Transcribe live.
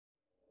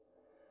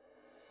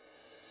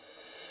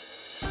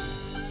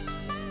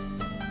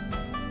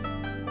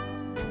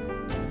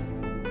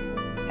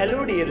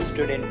Hello dear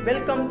student,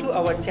 welcome to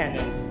our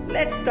channel.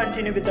 Let's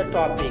continue with the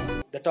topic.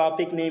 The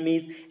topic name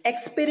is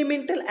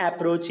experimental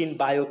approach in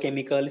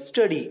biochemical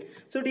study.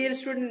 So dear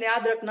student,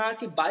 याद रखना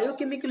कि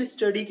biochemical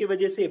study की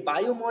वजह से,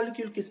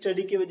 biomolecule की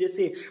study की वजह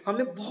से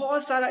हमें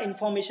बहुत सारा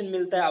information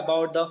मिलता है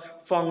about the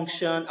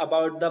function,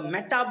 about the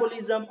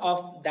metabolism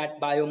of that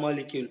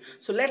biomolecule.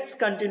 So let's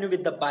continue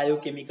with the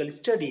biochemical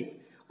studies.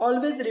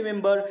 Always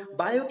remember,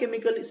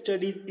 biochemical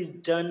studies is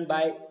done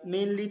by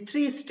mainly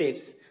 3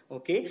 steps.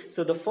 Okay,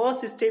 so the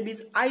first step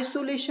is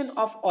isolation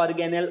of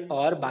organelle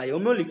or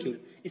biomolecule.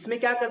 इसमें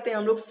क्या करते हैं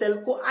हम लोग, cell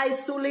को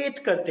isolate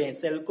करते हैं,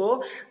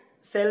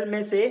 cell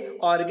में से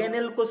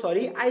ऑर्गेनेल को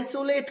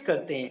आइसोलेट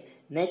करते हैं.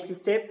 Next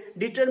step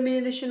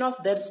determination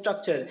of their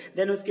structure.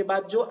 Then उसके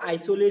बाद जो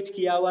आइसोलेट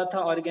किया हुआ था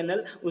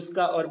ऑर्गेनेल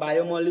उसका और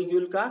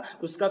बायोमोलिक्यूल का,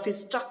 उसका फिर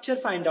स्ट्रक्चर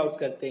फाइंड आउट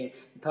करते हैं.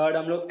 थर्ड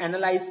हम लोग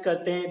एनालाइज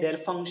करते हैं their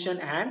function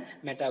and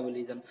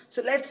metabolism.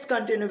 So let's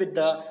continue with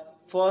the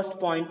first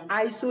point,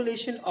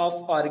 isolation of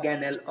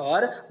organelle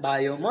or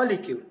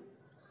biomolecule.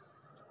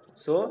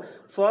 So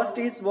first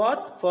is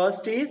what?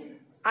 First is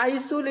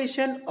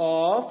isolation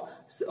of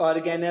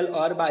organelle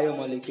or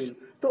biomolecule.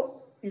 तो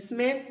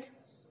इसमें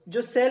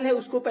जो cell है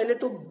उसको पहले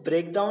तो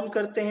ब्रेक डाउन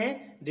करते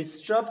हैं,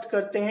 डिस्टर्ब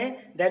करते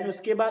हैं, देन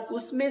उसके बाद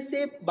उसमें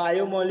से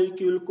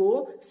बायोमोलिक्यूल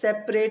को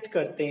सेपरेट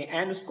करते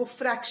हैं एंड उसको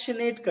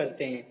फ्रैक्शनेट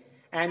करते हैं.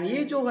 एंड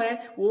ये जो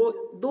है वो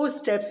 2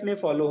 स्टेप्स में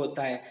फॉलो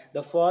होता है.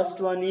 The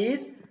first one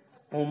is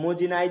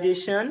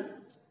homogenization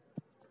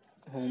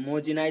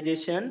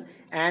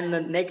and the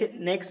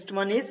next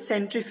one is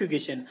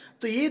centrifugation.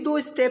 तो ये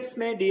 2 स्टेप्स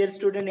में डियर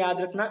स्टूडेंट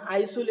याद रखना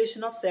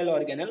आइसोलेशन ऑफ सेल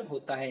ऑर्गेनल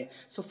होता है.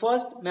 सो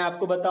फर्स्ट मैं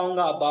आपको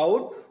बताऊंगा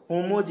अबाउट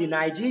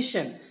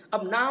होमोजिनाइजेशन.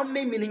 अब नाम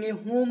में मीनिंग है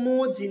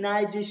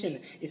होमोजिनाइजेशन.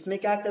 इसमें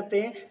क्या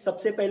करते हैं,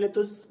 सबसे पहले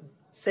तो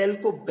सेल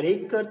को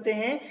ब्रेक करते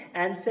हैं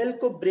एंड सेल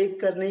को ब्रेक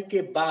करने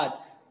के बाद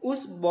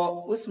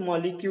उस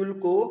मॉलिक्यूल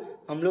को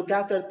हम लोग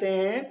क्या करते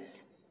हैं,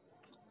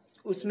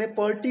 उसमें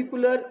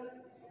पर्टिकुलर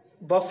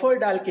बफर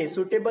डाल के,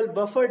 सुटेबल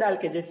बफर डाल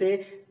के, जैसे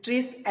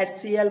ट्रिस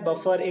HCl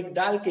बफर एक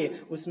डाल के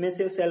उसमें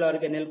से सेल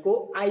ऑर्गेनेल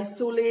को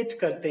आइसोलेट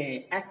करते हैं,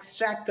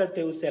 एक्सट्रैक्ट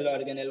करते हैं उस सेल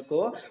ऑर्गेनेल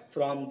को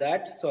फ्रॉम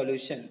दैट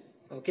सॉल्यूशन.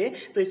 ओके,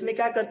 तो इसमें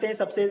क्या करते हैं,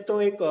 सबसे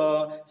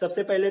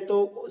पहले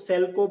तो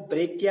सेल को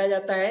ब्रेक किया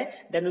जाता है,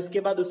 देन उसके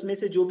बाद उसमें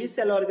से जो भी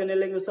सेल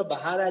ऑर्गेनेल है वो सब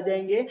बाहर आ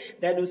जाएंगे.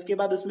 देन उसके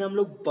बाद उसमें हम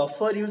लोग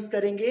बफर यूज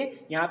करेंगे.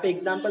 यहाँ पे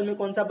एग्जांपल में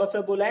कौन सा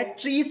बफर बोला है,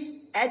 trees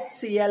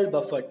HCl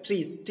buffer,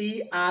 trees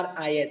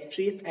TRIS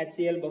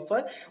HCl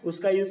buffer,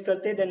 उसका यूज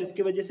करते हैं. देन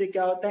उसकी वजह से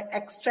क्या होता है,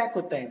 एक्सट्रैक्ट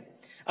होता है.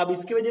 अब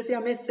इसकी वजह से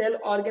हमें सेल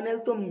ऑर्गेनेल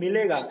तो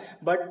मिलेगा,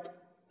 बट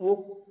वो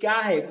क्या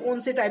है, कौन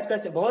से टाइप का,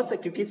 बहुत से,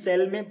 क्योंकि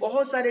सेल में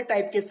बहुत सारे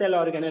टाइप के सेल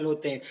ऑर्गेनेल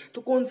होते हैं,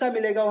 तो कौन सा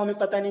मिलेगा वो हमें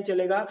पता नहीं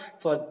चलेगा.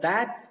 For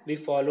that we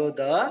follow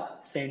the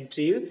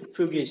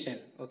centrifugation.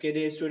 Okay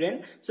dear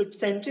student, so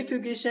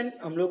centrifugation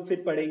हम लोग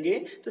फिर पढ़ेंगे.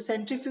 तो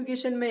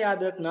सेंट्रीफ्यूगेशन में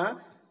याद रखना,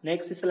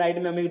 नेक्स्ट स्लाइड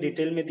में हमें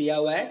डिटेल में दिया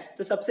हुआ है.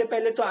 तो सबसे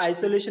पहले तो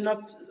आइसोलेशन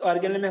ऑफ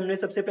ऑर्गेनेल में हमने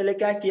सबसे पहले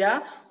क्या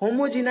किया,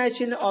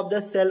 होमोजिनाइजेशन ऑफ द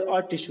सेल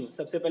और टिश्यू.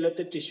 सबसे पहले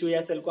तो टिश्यू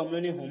या सेल को हम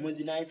लोगों ने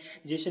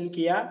होमोजिनाइजेशन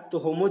किया तो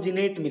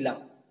होमोजिनेट मिला.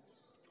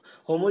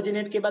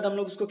 होमोजिनेट के बाद हम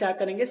लोग उसको क्या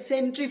करेंगे,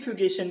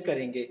 सेंट्रीफ्यूगेशन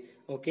करेंगे.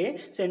 ओके,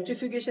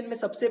 सेंट्रीफ्यूगेशन में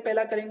सबसे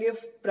पहला करेंगे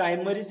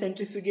प्राइमरी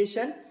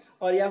सेंट्रीफ्यूगेशन,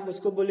 और या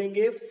उसको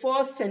बोलेंगे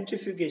फर्स्ट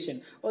सेंट्रीफ्यूगेशन.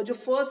 और जो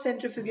फर्स्ट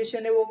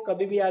सेंट्रीफ्यूगेशन है वो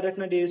कभी भी याद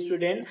रखना डियर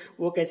स्टूडेंट,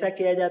 वो कैसा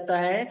किया जाता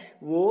है,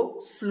 वो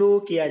स्लो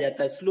किया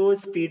जाता है, स्लो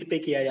स्पीड पे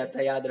किया जाता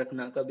है. याद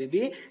रखना कभी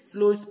भी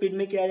स्लो स्पीड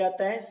में किया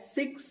जाता है.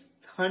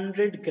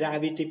 600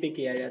 ग्रेविटी पे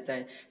किया जाता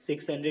है,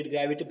 600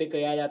 ग्रेविटी पे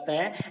किया जाता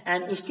है.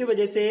 एंड उसकी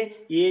वजह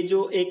से ये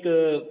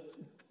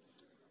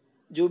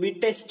जो भी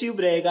टेस्ट ट्यूब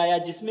रहेगा या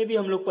जिसमें भी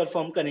हम लोग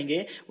परफॉर्म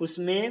करेंगे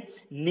उसमें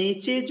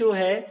नीचे जो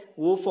है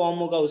वो फॉर्म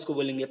होगा, उसको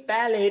बोलेंगे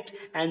पैलेट,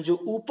 एंड जो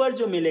ऊपर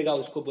जो मिलेगा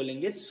उसको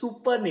बोलेंगे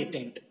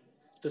सुपरनेटेंट.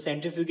 तो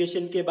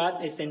सेंट्रीफ्यूगेशन के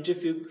बाद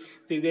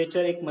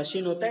सेंट्रीफ्यूगेटर एक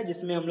मशीन होता है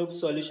जिसमें हम लोग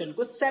सॉल्यूशन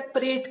को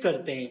सेपरेट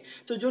करते हैं.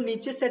 तो जो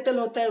नीचे सेटल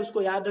होता है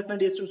उसको याद रखना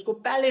डियर, उसको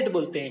पैलेट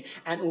बोलते हैं,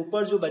 एंड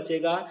ऊपर जो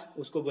बचेगा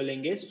उसको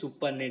बोलेंगे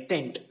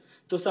सुपरनेटेंट.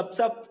 तो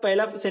सबसे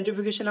पहला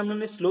सेंट्रीफ्यूगेशन हम लोगों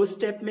ने स्लो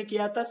स्टेप में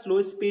किया था,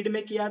 स्लो स्पीड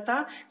में किया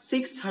था,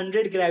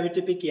 600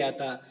 ग्रेविटी पे किया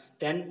था.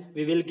 Then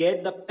we will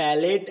get the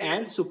palette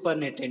and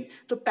supernatant.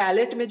 तो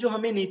पैलेट में जो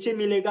हमें नीचे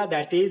मिलेगा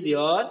that is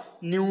your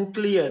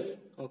nucleus.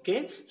 Okay,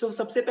 सो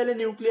सबसे पहले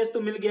न्यूक्लियस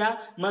तो मिल गया,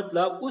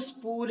 मतलब उस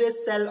पूरे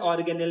सेल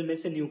ऑर्गेनेल में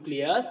से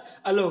न्यूक्लियस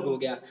अलग हो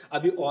गया.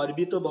 अभी और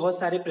भी तो बहुत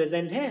सारे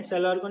प्रेजेंट हैं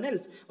cell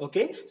organelles.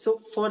 Okay,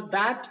 so for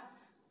that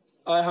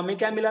और हमें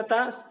क्या मिला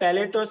था,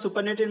 पैलेट और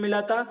सुपरनेटेंट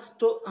मिला था.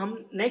 तो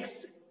हम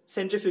नेक्स्ट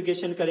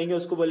सेंट्रीफ्यूगेशन करेंगे,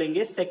 उसको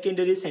बोलेंगे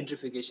सेकेंडरी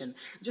सेंट्रीफ्यूगेशन.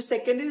 जो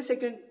सेकेंडरी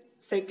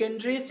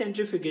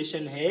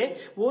सेंट्रीफ्यूगेशन है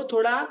वो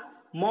थोड़ा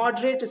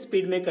मॉडरेट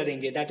स्पीड में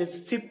करेंगे, दैट इज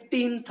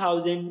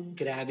 15,000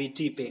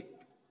 ग्रेविटी पे.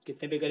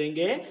 कितने पे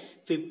करेंगे,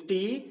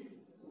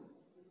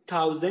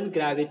 50,000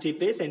 ग्रेविटी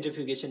पे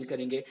सेंट्रीफ्यूगेशन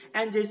करेंगे.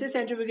 एंड जैसे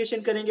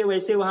सेंट्रीफ्यूगेशन करेंगे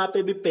वैसे वहां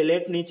पे भी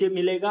पैलेट नीचे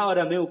मिलेगा और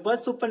हमें ऊपर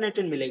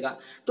सुपरनेटेंट मिलेगा.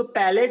 तो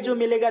पैलेट जो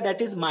मिलेगा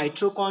दैट इज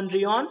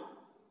माइटोकॉन्ड्रियन,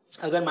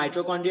 अगर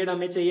माइटोकॉन्ड्रियन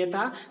हमें चाहिए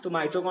था तो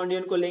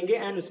माइटोकॉन्ड्रियन को लेंगे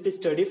एंड उस पर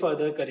स्टडी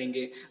फर्दर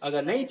करेंगे,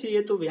 अगर नहीं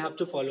चाहिए तो we have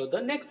to follow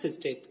the next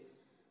step.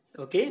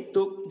 Okay,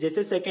 तो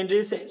जैसे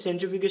सेकेंडरी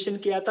सेंट्रीफ्यूगेशन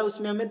किया था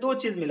उसमें हमें दो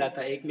चीज मिला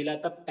था, एक मिला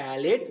था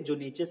पैलेट जो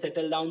नीचे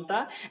सेटल डाउन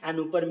था एंड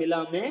ऊपर मिला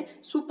हमें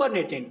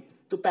सुपरनेटेंट।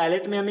 तो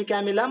पैलेट में हमें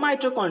क्या मिला,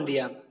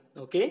 mitochondria.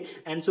 Okay,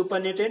 and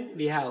supernatant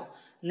we have.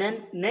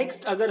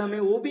 Next अगर हमें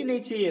वो भी नहीं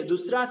चाहिए,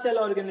 दूसरा सेल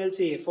ऑर्गेनेल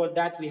चाहिए, for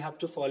that we have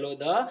to follow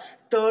the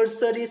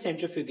tertiary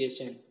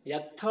centrifugation या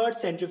थर्ड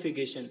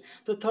सेंट्रीफ्यूगेशन।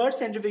 तो थर्ड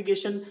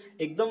सेंट्रीफ्यूगेशन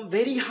एकदम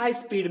वेरी हाई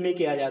स्पीड में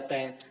किया जाता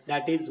है,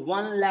 दैट इज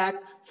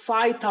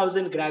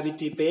 1,05,000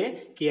 ग्रेविटी पे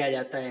किया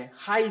जाता है,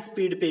 हाई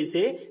स्पीड पे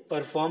इसे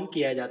परफॉर्म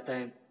किया जाता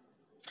है।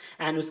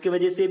 एंड उसके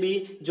वजह से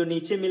भी जो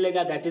नीचे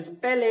मिलेगा दैट इज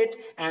पैलेट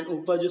एंड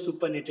ऊपर जो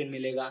सुपरनेटेंट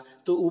मिलेगा,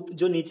 तो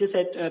जो नीचे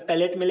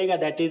पैलेट मिलेगा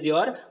that is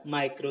your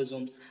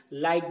microsomes.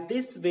 Like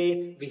this way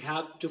we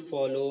have to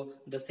follow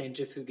the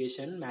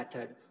centrifugation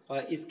method, और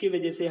इसकी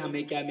वजह से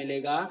हमें क्या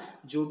मिलेगा,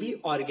 जो भी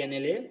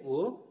ऑर्गेनेल है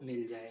वो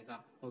मिल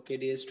जाएगा। Okay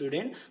dear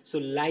student, so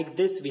like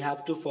this we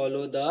have to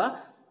follow the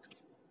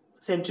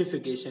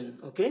centrifugation.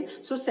 Okay,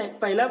 सो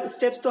पहला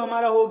स्टेप्स तो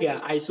हमारा हो गया,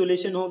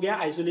 आइसोलेशन हो गया।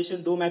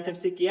 आइसोलेशन दो मेथड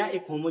से किया,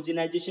 एक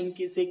होमोजेनाइजेशन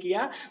से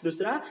किया,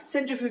 दूसरा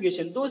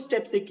सेंट्रीफ्यूगेशन, दो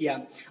स्टेप से किया।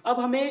 अब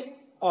हमें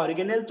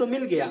ऑर्गेनेल तो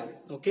मिल गया।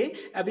 ओके,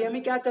 अभी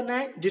हमें क्या करना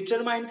है,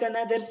 डिटरमाइन करना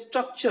है देयर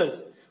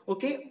स्ट्रक्चर्स।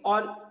 ओके,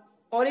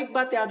 और एक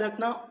बात याद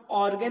रखना,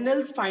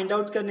 ऑर्गेनेल्स फाइंड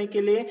आउट करने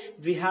के लिए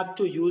we have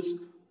to use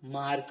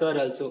marker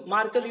also.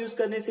 Marker use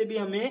करने से भी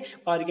हमें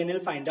ऑर्गेनेल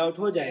फाइंड आउट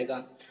हो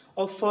जाएगा।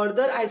 और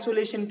फर्दर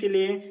आइसोलेशन के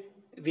लिए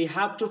we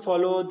have to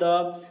follow the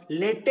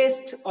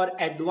latest और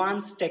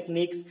advanced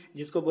techniques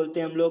जिसको बोलते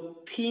हैं हम लोग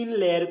thin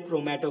layer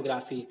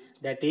chromatography,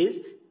 that is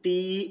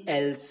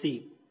TLC।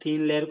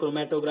 thin layer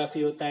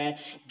chromatography होता है,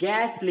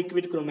 gas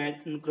liquid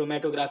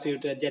chromatography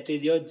होता है, that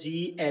is your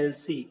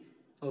GLC।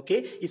 Okay,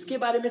 इसके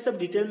बारे में सब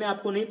डिटेल में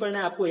आपको नहीं पढ़ना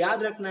है, आपको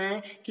याद रखना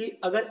है कि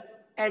अगर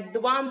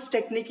एडवांस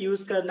टेक्निक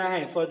यूज करना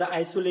है फॉर द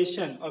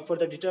आइसोलेशन और for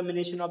the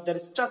determination of the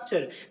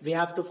structure, we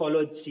have to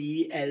follow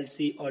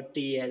GLC और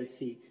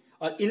TLC।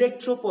 और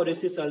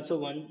electrophoresis also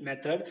one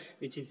method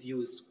which is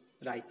used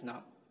right now।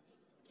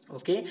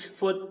 Okay,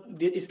 for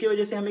इसकी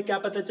वजह से हमें क्या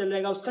पता चल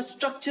जाएगा, उसका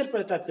स्ट्रक्चर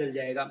पता चल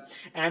जाएगा।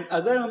 एंड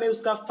अगर हमें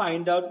उसका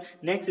फाइंड आउट,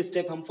 नेक्स्ट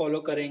स्टेप हम फॉलो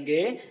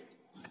करेंगे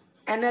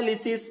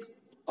analysis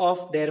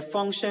of their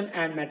function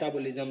and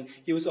metabolism,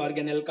 कि उस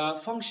ऑर्गेनेल का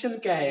फंक्शन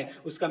क्या है,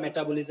 उसका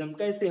मेटाबॉलिज्म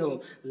कैसे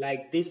हो।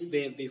 Like this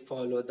way we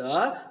follow the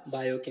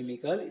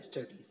biochemical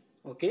studies.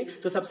 Okay,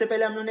 तो सबसे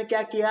पहले हम लोगों ने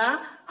क्या किया,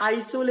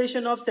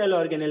 आइसोलेशन ऑफ सेल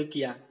ऑर्गेनेल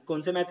किया।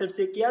 कौन से मेथड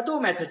से किया, दो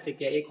मेथड से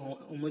किया, एक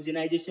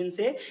होमोजेनाइजेशन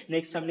से,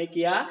 नेक्स्ट हमने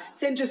किया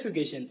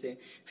सेंट्रीफ्यूगेशन से।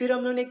 फिर हम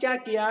लोगों ने क्या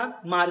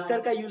किया,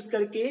 मार्कर का यूज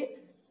करके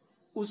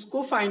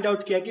उसको फाइंड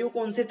आउट किया कि वो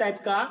कौन से टाइप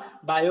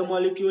का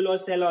बायोमोलिक्यूल और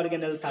सेल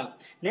ऑर्गेनेल था।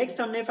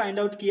 नेक्स्ट हमने फाइंड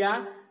आउट किया,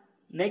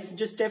 नेक्स्ट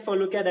जो स्टेप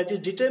फॉलो किया that is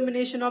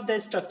determination of the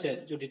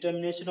structure. जो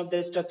determination of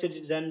the structure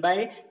is done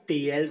by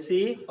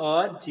TLC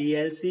और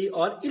GLC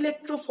और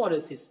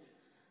इलेक्ट्रोफोरेसिस।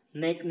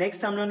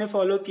 नेक्स्ट हम लोगों ने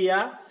फॉलो किया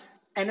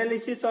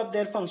एनालिसिस ऑफ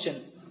देयर फंक्शन।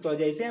 तो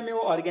जैसे हमें वो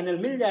ऑर्गेनेल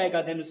मिल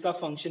जाएगा देन उसका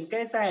फंक्शन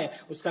कैसा है,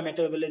 उसका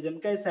मेटाबॉलिज्म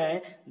कैसा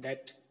है,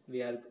 that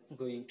we are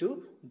going to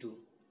do.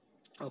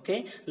 Okay,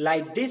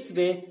 like this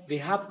way we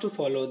have to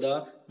follow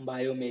the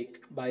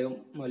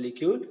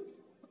biomolecule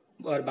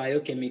और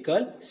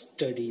biochemical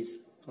studies.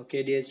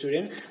 Okay dear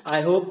student,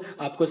 I hope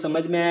आपको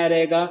समझ में आया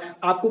रहेगा।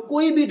 आपको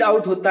कोई भी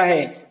डाउट होता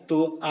है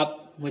तो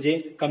आप मुझे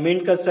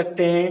कमेंट कर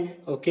सकते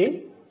हैं। ओके,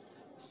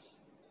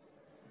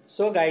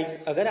 सो गाइज,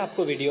 अगर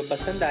आपको वीडियो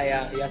पसंद आया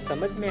या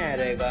समझ में आया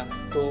रहेगा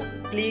तो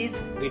प्लीज़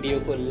वीडियो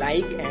को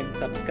लाइक एंड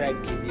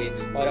सब्सक्राइब कीजिए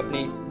और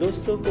अपने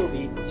दोस्तों को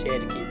भी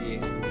शेयर कीजिए।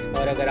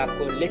 और अगर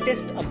आपको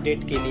लेटेस्ट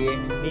अपडेट के लिए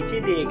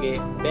नीचे दिए गए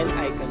बेल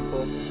आइकन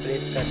को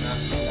प्रेस करना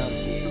ना